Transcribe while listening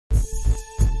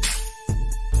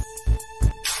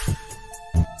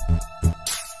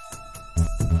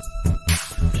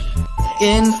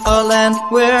In a land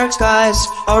where skies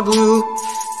are blue,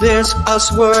 there's a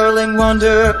swirling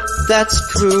wonder that's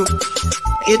true.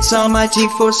 It's a mighty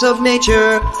force of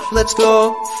nature. Let's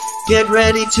go. Get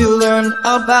ready to learn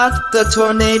about the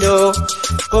tornado.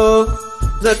 Oh,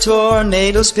 the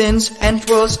tornado spins and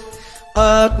twirls,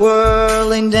 a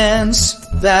whirling dance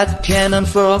that can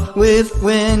unfurl with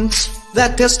winds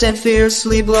that gust and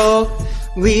fiercely blow.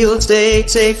 We'll stay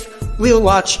safe, we'll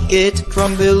watch it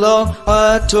from below.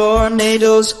 A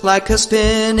tornado's like a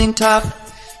spinning top.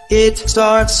 It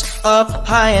starts up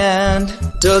high and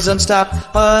doesn't stop.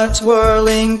 A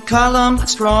twirling column,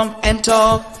 strong and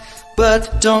tall.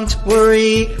 But don't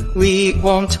worry, we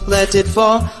won't let it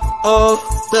fall. Oh,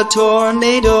 the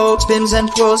tornado spins and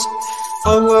twirls,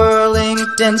 a whirling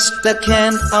dance that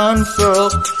can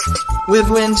unfurl with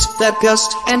winds that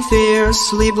gust and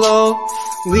fiercely blow.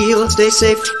 We'll stay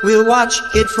safe, we'll watch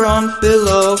it from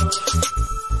below.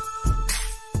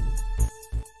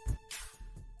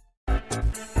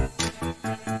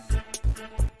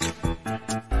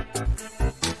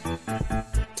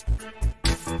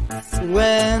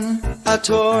 When a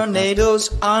tornado's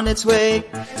on its way,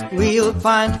 we'll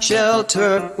find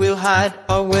shelter, we'll hide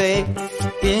away.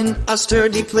 In a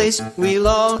sturdy place, we'll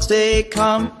all stay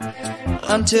calm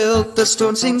until the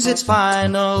storm sings its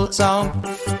final song.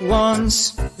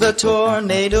 Once the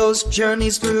tornado's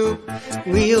journey's through,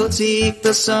 we'll see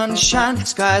the sunshine,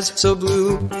 skies so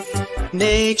blue.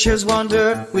 Nature's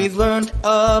wonder we've learned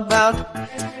about.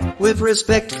 With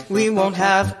respect, we won't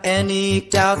have any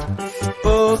doubt.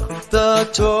 Oh, the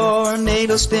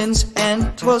tornado spins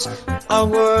and twirls, a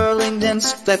whirling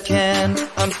dance that can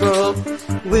unfurl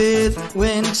with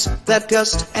winds that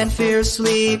gust and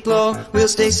fiercely blow. We'll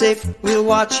stay safe, we'll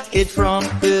watch it from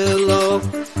below.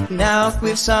 Now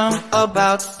we've sung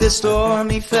about this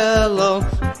stormy fellow.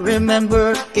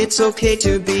 Remember, it's okay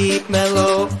to be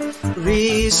mellow.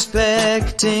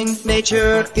 Respecting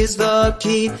nature is the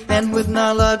key, and with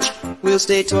knowledge, we'll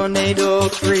stay tornado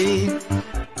free.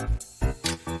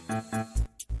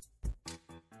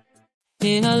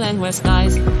 In a land where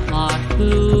skies are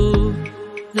blue,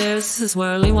 there's a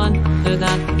swirling wonder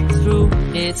that's true.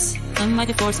 It's a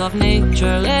mighty force of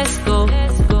nature. Let's go.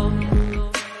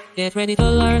 Get ready to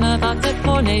learn about the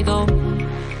tornado.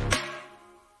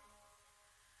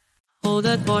 Oh,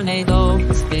 the tornado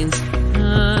spins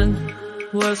and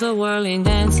whirls, a whirling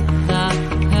dance that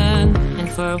can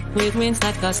unfurl with winds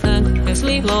that gust and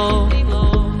fiercely blow.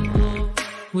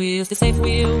 We'll stay safe,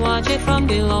 we'll watch it from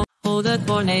below. Oh, the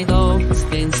tornado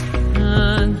spins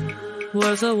and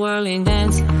whirls, a whirling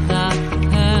dance that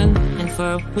can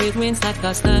unfurl with winds that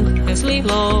gust and fiercely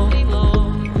blow.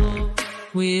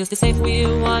 We'll stay safe,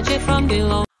 we'll watch it from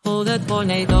below. Oh, the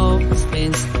tornado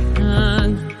spins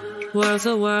and whirls,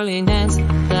 a whirling dance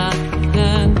that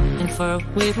can unfurl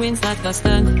with winds that gust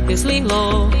and fiercely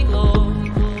blow.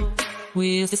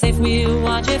 We'll stay safe, we'll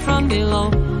watch it from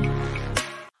below.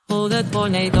 Oh, the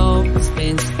tornado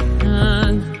spins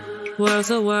and whirls,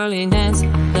 a whirling dance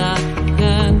that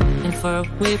can unfurl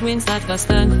with winds that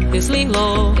gust and fiercely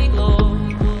blow.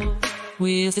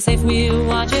 We'll stay safe, we'll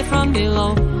watch it from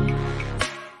below.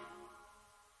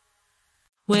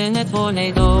 When a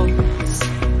tornado's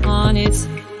on its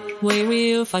way,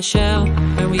 we'll find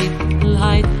shelter, we'll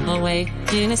hide away.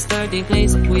 In a sturdy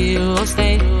place, we'll all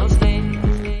stay.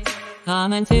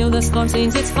 Come and feel the storm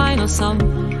sings its final song.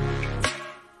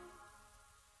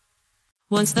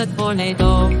 Once the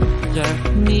tornado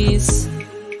journeys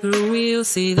through, we'll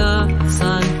see the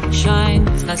sunshine,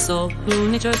 sky so blue,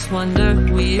 nature's wonder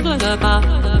we've learned about.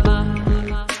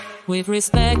 With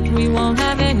respect, we won't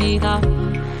have any doubt.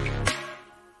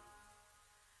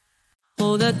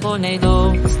 Oh, the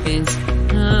tornado spins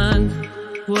and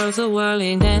whirls, a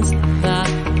whirling dance that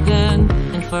can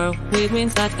unfurl with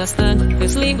winds that gust and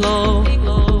fiercely blow.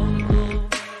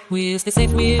 We'll stay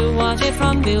safe, we'll watch it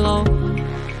from below.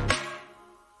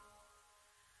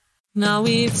 Now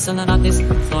we've sung about this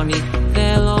stormy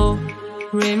fellow.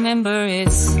 Remember,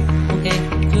 it's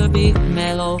okay to be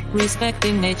mellow.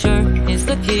 Respecting nature is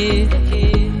the key.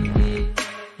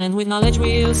 And with knowledge,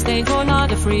 we'll stay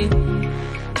tornado free.